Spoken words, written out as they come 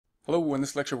Hello, in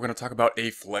this lecture we're going to talk about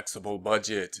a flexible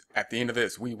budget. At the end of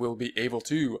this, we will be able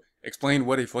to explain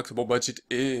what a flexible budget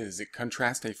is,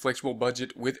 contrast a flexible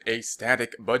budget with a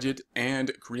static budget,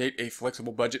 and create a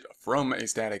flexible budget from a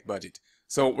static budget.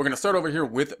 So we're going to start over here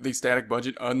with the static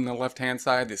budget on the left-hand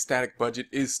side. The static budget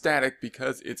is static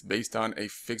because it's based on a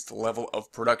fixed level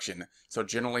of production. So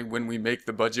generally when we make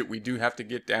the budget, we do have to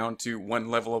get down to one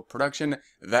level of production,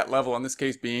 that level in this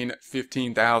case being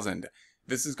 15,000.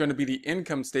 This is going to be the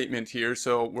income statement here,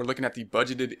 so we're looking at the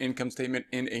budgeted income statement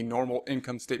in a normal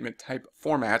income statement type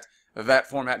format, that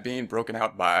format being broken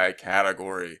out by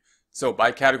category. So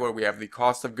by category we have the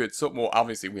cost of goods sold, well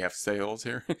obviously we have sales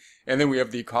here, and then we have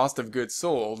the cost of goods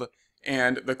sold,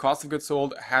 and the cost of goods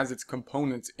sold has its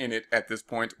components in it at this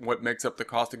point. What makes up the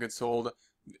cost of goods sold?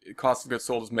 Cost of goods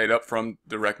sold is made up from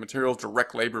direct materials,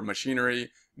 direct labor,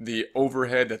 machinery, the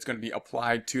overhead that's going to be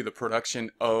applied to the production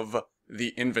of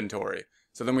the inventory.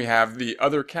 So then we have the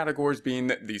other categories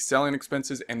being the selling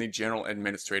expenses and the general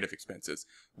administrative expenses.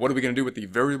 What are we going to do with the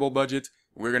variable budget?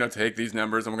 We're going to take these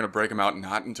numbers and we're going to break them out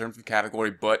not in terms of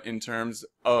category, but in terms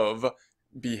of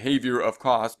behavior of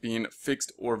cost, being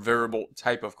fixed or variable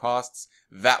type of costs.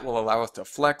 That will allow us to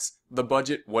flex the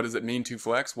budget. What does it mean to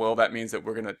flex? Well, that means that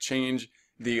we're going to change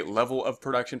the level of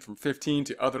production from 15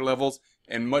 to other levels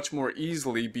and much more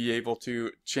easily be able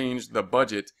to change the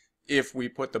budget if we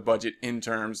put the budget in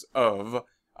terms of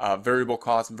variable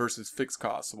costs versus fixed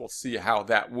costs. So we'll see how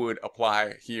that would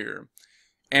apply here.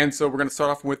 And so we're going to start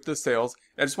off with the sales.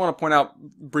 I just want to point out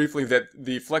briefly that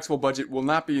the flexible budget will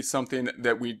not be something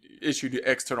that we issue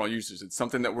to external users. It's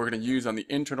something that we're going to use on the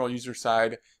internal user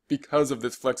side because of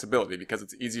this flexibility, because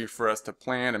it's easier for us to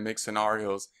plan and make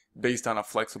scenarios based on a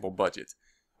flexible budget.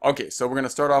 Okay, so we're going to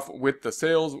start off with the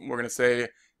sales. We're going to say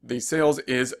the sales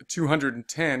is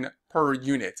 210 per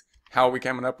unit. How are we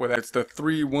coming up with that? It's the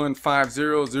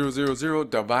 3150000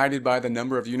 divided by the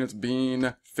number of units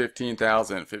being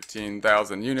 15,000.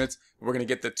 15,000 units. We're going to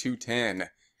get the 210.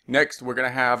 Next, we're going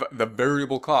to have the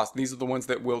variable cost. These are the ones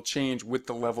that will change with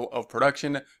the level of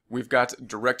production. We've got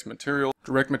direct material.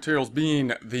 Direct materials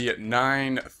being the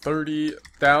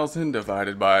 930,000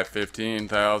 divided by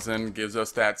 15,000 gives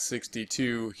us that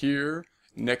 62 here.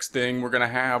 Next thing we're going to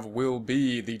have will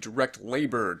be the direct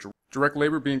labor. Direct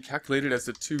labor being calculated as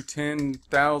the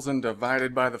 210,000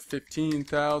 divided by the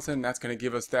 15,000. That's going to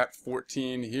give us that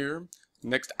 14 here.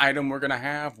 Next item we're going to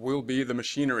have will be the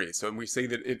machinery. So when we say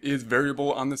that it is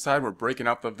variable on this side, we're breaking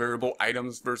out the variable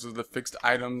items versus the fixed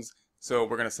items. So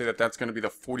we're going to say that that's going to be the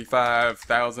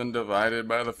 45,000 divided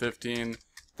by the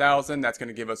 15,000. That's going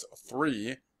to give us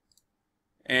 3.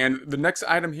 And the next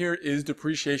item here is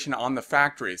depreciation on the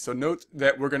factory. So note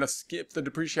that we're going to skip the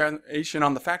depreciation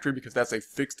on the factory because that's a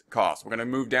fixed cost. We're going to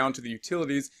move down to the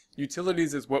utilities.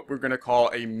 Utilities is what we're going to call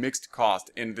a mixed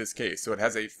cost in this case. So it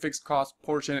has a fixed cost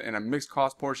portion and a mixed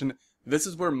cost portion. This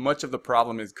is where much of the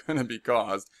problem is going to be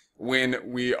caused when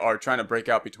we are trying to break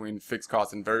out between fixed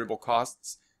costs and variable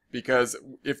costs. Because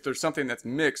if there's something that's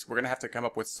mixed, we're going to have to come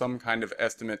up with some kind of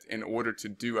estimate in order to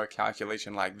do a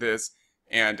calculation like this.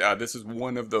 And this is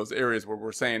one of those areas where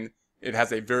we're saying it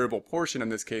has a variable portion in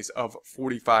this case of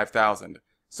 45,000.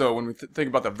 So when we think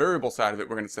about the variable side of it,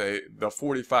 we're going to say the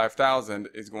 45,000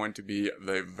 is going to be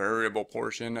the variable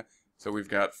portion. So we've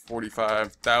got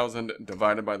 45,000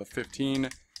 divided by the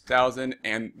 15,000,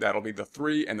 and that'll be the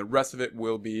 3, and the rest of it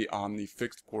will be on the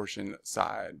fixed portion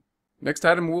side. Next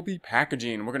item will be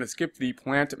packaging. We're going to skip the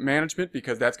plant management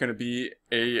because that's going to be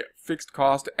a fixed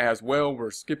cost as well.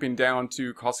 We're skipping down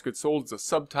to cost of goods sold as a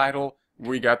subtitle.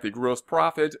 We got the gross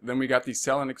profit, then we got the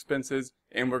selling expenses,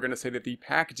 and we're going to say that the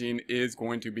packaging is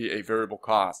going to be a variable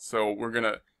cost. So we're going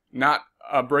to not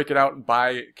break it out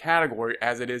by category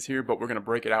as it is here, but we're going to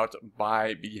break it out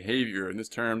by behavior. In this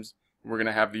terms, we're going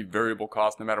to have the variable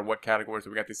cost no matter what category. So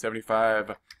we got the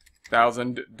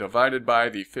 75,000 divided by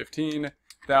the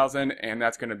 15,000, and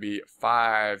that's going to be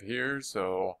 5 here.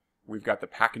 So we've got the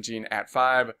packaging at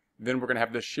 5. Then we're going to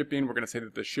have the shipping. We're going to say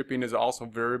that the shipping is also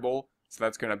variable. So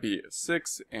that's going to be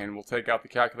 6, and we'll take out the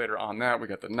calculator on that. We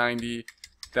got the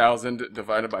 90,000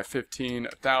 divided by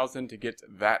 15,000 to get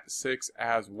that 6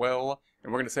 as well.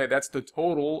 And we're going to say that's the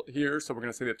total here. So we're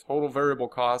going to say the total variable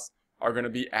costs are going to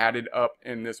be added up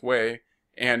in this way.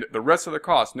 And the rest of the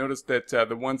costs, notice that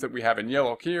the ones that we have in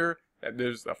yellow here,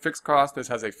 there's a fixed cost. This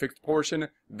has a fixed portion.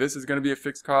 This is going to be a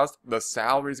fixed cost. The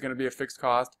salary is going to be a fixed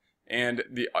cost. And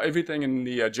everything in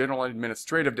the general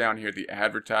administrative down here, the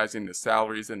advertising, the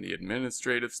salaries, and the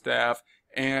administrative staff,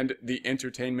 and the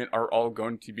entertainment are all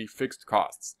going to be fixed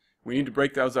costs. We need to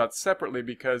break those out separately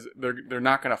because they're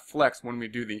not going to flex when we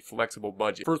do the flexible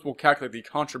budget. First, we'll calculate the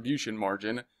contribution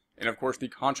margin. And of course, the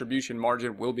contribution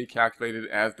margin will be calculated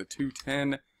as the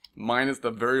 210 minus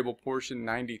the variable portion,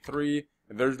 93.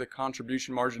 There's the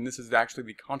contribution margin. This is actually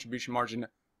the contribution margin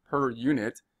per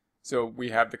unit. So we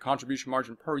have the contribution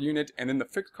margin per unit, and then the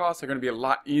fixed costs are going to be a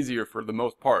lot easier for the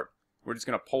most part. We're just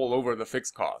going to pull over the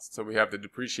fixed costs. So we have the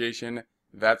depreciation,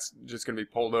 that's just going to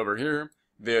be pulled over here.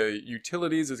 The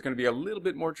utilities is going to be a little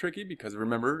bit more tricky because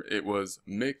remember, it was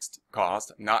mixed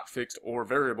cost, not fixed or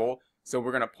variable. So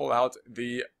we're going to pull out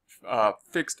the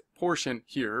fixed portion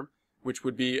here, which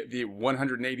would be the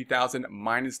 180,000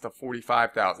 minus the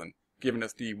 45,000, giving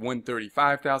us the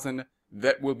 135,000.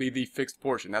 That will be the fixed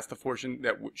portion. That's the portion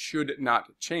that should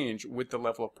not change with the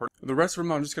level of production. The rest of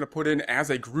them I'm just going to put in as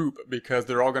a group because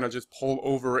they're all going to just pull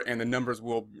over and the numbers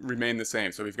will remain the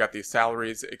same. So we've got the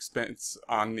salaries expense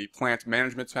on the plant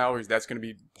management salaries. That's going to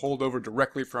be pulled over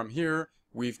directly from here.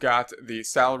 We've got the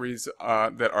salaries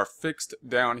that are fixed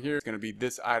down here. It's going to be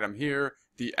this item here.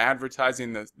 The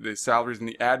advertising, the salaries in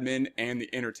the admin and the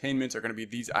entertainment are going to be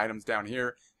these items down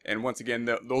here. And once again,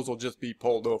 those will just be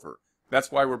pulled over. That's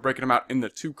why we're breaking them out in the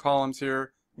two columns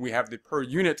here. We have the per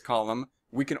unit column.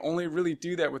 We can only really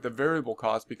do that with the variable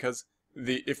cost because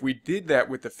if we did that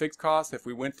with the fixed cost, if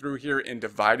we went through here and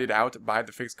divided out by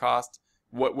the fixed cost,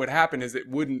 what would happen is it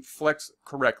wouldn't flex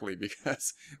correctly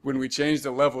because when we change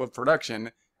the level of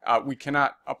production, we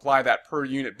cannot apply that per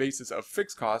unit basis of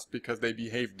fixed cost because they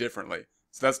behave differently.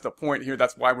 So that's the point here.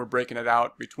 That's why we're breaking it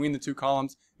out between the two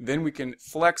columns. Then we can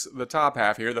flex the top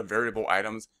half here, the variable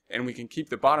items, and we can keep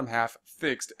the bottom half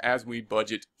fixed as we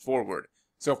budget forward.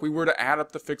 So if we were to add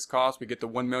up the fixed costs, we get the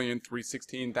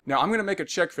 1,316,000. Now I'm going to make a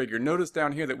check figure. Notice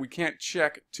down here that we can't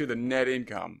check to the net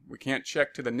income. We can't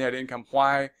check to the net income.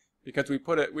 Why? Because we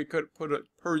could put a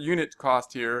per unit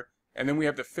cost here, and then we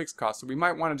have the fixed cost. So we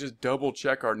might want to just double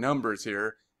check our numbers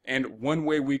here. And one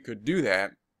way we could do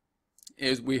that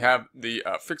is we have the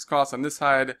fixed costs on this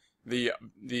side, the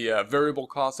variable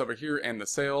costs over here, and the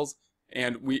sales.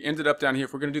 And we ended up down here,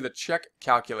 if we're going to do the check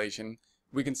calculation,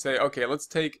 we can say, okay, let's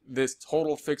take this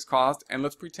total fixed cost and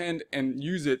let's pretend and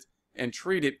use it and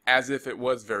treat it as if it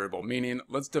was variable. Meaning,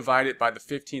 let's divide it by the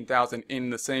 15,000 in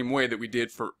the same way that we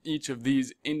did for each of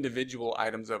these individual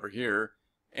items over here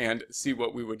and see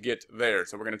what we would get there.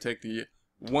 So we're going to take the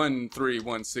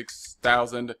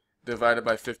 1,316,000 divided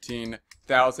by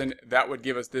 15,000. That would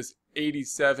give us this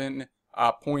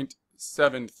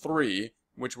 87.73,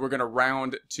 which we're going to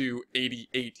round to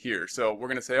 88 here. So we're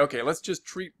going to say, okay, let's just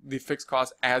treat the fixed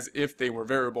costs as if they were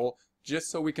variable,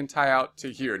 just so we can tie out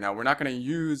to here. Now, we're not going to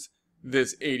use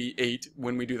this 88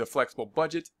 when we do the flexible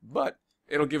budget, but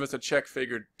it'll give us a check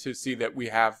figure to see that we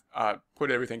have put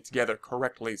everything together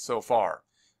correctly so far.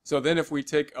 So then if we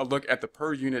take a look at the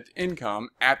per unit income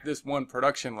at this one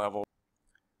production level,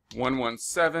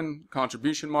 117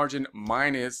 contribution margin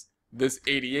minus this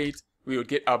 88, we would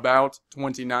get about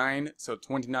 29, so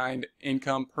 29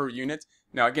 income per unit.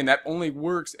 Now again, that only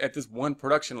works at this one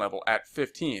production level at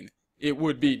 15. It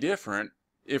would be different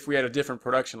if we had a different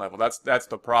production level. That's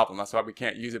the problem. That's why we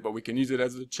can't use it, but we can use it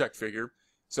as a check figure.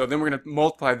 So then we're going to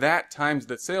multiply that times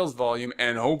the sales volume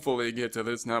and hopefully get to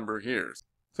this number here.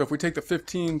 So if we take the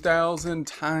 15,000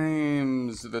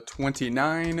 times the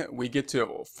 29, we get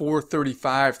to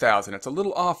 435,000. It's a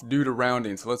little off due to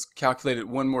rounding, so let's calculate it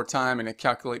one more time and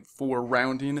calculate for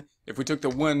rounding. If we took the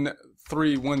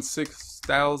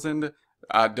 1,316,000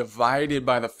 divided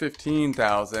by the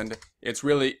 15,000, it's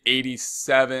really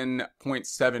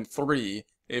 87.73.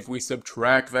 If we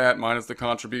subtract that minus the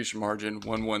contribution margin,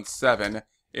 117,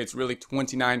 it's really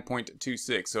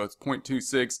 29.26. So it's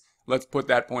 0.26. Let's put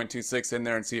that 0.26 in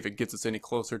there and see if it gets us any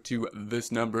closer to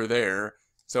this number there.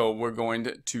 So we're going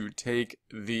to take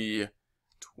the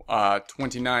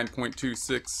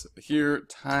 29.26 here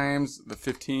times the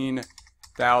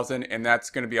 15,000, and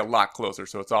that's going to be a lot closer.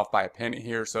 So it's off by a penny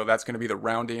here. So that's going to be the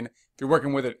rounding. If you're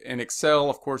working with it in Excel,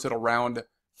 of course, it'll round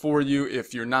for you.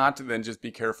 If you're not, then just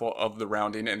be careful of the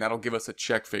rounding, and that'll give us a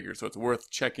check figure. So it's worth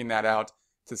checking that out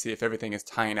to see if everything is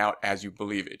tying out as you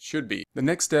believe it should be. The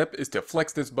next step is to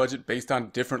flex this budget based on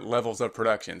different levels of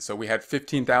production. So we had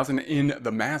 15,000 in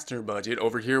the master budget.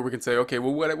 Over here we can say, okay,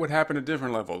 well, what would happen at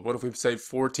different levels? What if we say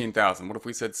 14,000? What if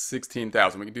we said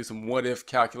 16,000? We can do some what if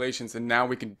calculations, and now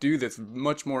we can do this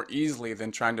much more easily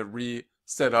than trying to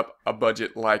reset up a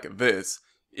budget like this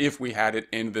if we had it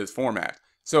in this format.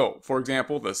 So, for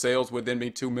example, the sales would then be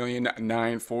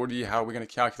 2,940,000. How are we going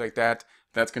to calculate that?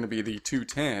 That's going to be the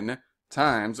 210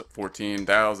 times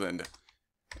 14,000.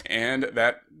 And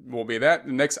that will be that.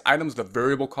 The next items, the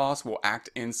variable costs, will act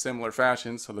in similar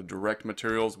fashion. So the direct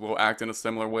materials will act in a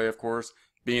similar way, of course,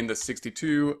 being the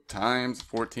 62 times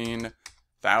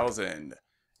 14,000.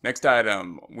 Next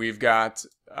item, we've got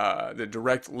the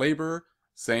direct labor.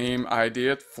 Same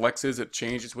idea, it flexes, it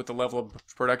changes with the level of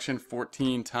production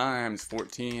 14 times,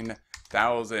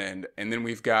 14,000. And then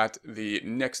we've got the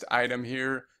next item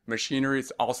here, machinery.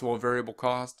 It's also a variable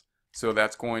cost. So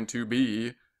that's going to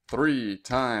be 3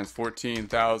 times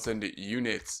 14,000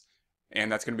 units.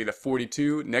 And that's going to be the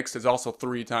 42. Next is also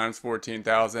 3 times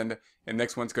 14,000. And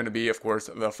next one's going to be, of course,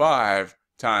 the 5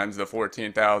 times the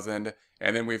 14,000.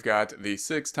 And then we've got the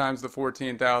 6 times the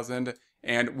 14,000.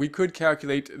 And we could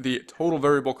calculate the total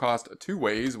variable cost two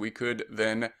ways. We could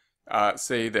then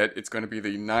say that it's going to be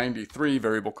the 93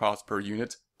 variable cost per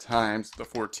unit times the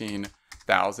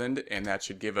 14,000, and that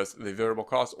should give us the variable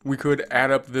cost. We could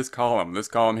add up this column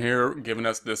here, giving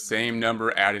us the same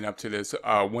number, adding up to this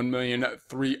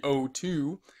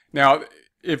 1,302,000. Now,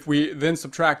 if we then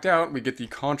subtract out, we get the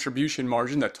contribution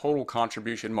margin, the total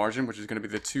contribution margin, which is going to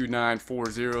be the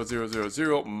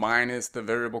 2940000 minus the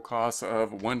variable cost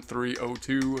of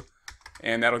 1,302,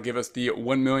 and that'll give us the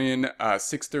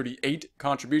 1,638,000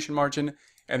 contribution margin.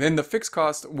 And then the fixed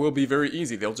costs will be very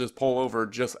easy. They'll just pull over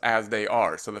just as they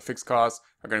are. So the fixed costs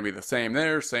are going to be the same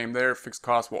there. Fixed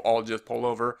costs will all just pull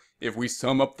over. If we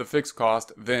sum up the fixed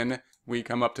cost, then we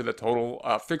come up to the total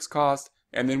fixed cost.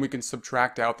 And then we can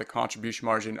subtract out the contribution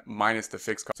margin minus the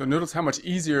fixed cost. So notice how much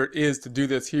easier it is to do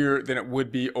this here than it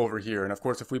would be over here. And of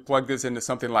course, if we plug this into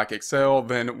something like Excel,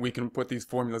 then we can put these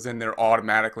formulas in there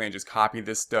automatically and just copy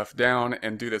this stuff down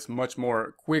and do this much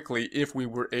more quickly if we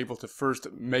were able to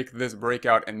first make this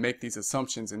breakout and make these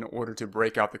assumptions in order to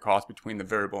break out the cost between the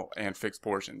variable and fixed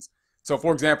portions. So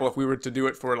for example, if we were to do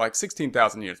it for like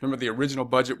 16,000 units, remember the original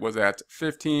budget was at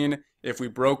 15. If we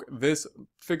broke this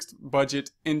fixed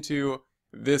budget into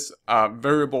this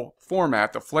variable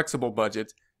format, the flexible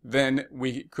budget, then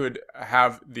we could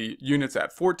have the units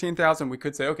at 14,000. We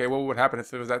could say, okay, well, what would happen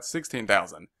if it was at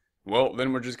 16,000? Well,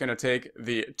 then we're just going to take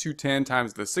the 210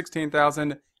 times the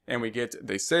 16,000 and we get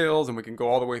the sales, and we can go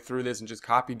all the way through this and just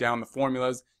copy down the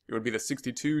formulas. It would be the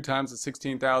 62 times the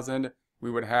 16,000.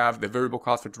 We would have the variable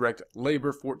cost for direct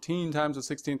labor 14 times the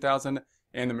 16,000,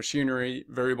 and the machinery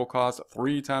variable cost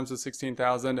 3 times the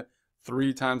 16,000,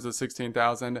 3 times the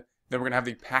 16,000. Then we're going to have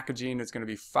the packaging. It's going to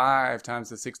be 5 times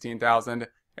the 16,000.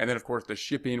 And then, of course, the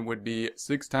shipping would be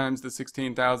 6 times the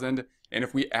 16,000. And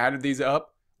if we added these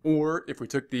up, or if we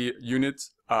took the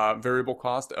units variable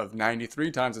cost of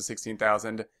 93 times the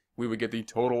 16,000, we would get the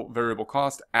total variable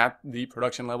cost at the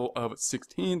production level of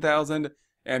 16,000.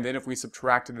 And then if we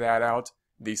subtracted that out,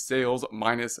 the sales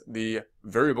minus the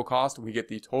variable cost, we get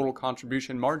the total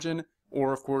contribution margin.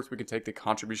 Or, of course, we could take the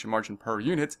contribution margin per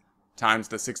unit times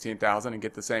the 16,000 and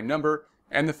get the same number,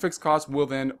 and the fixed costs will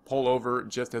then pull over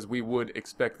just as we would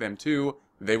expect them to.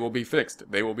 They will be fixed.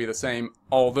 They will be the same,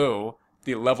 although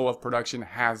the level of production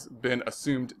has been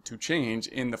assumed to change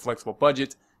in the flexible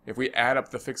budget. If we add up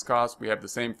the fixed costs, we have the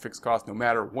same fixed cost no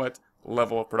matter what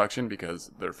level of production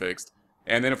because they're fixed.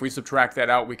 And then if we subtract that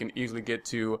out, we can easily get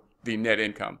to the net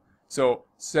income. So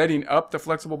setting up the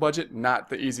flexible budget, not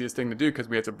the easiest thing to do because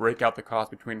we have to break out the cost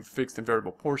between fixed and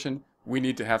variable portion. We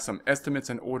need to have some estimates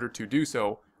in order to do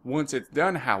so. Once it's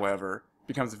done, however, it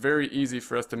becomes very easy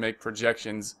for us to make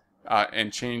projections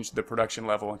and change the production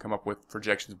level and come up with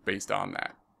projections based on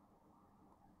that.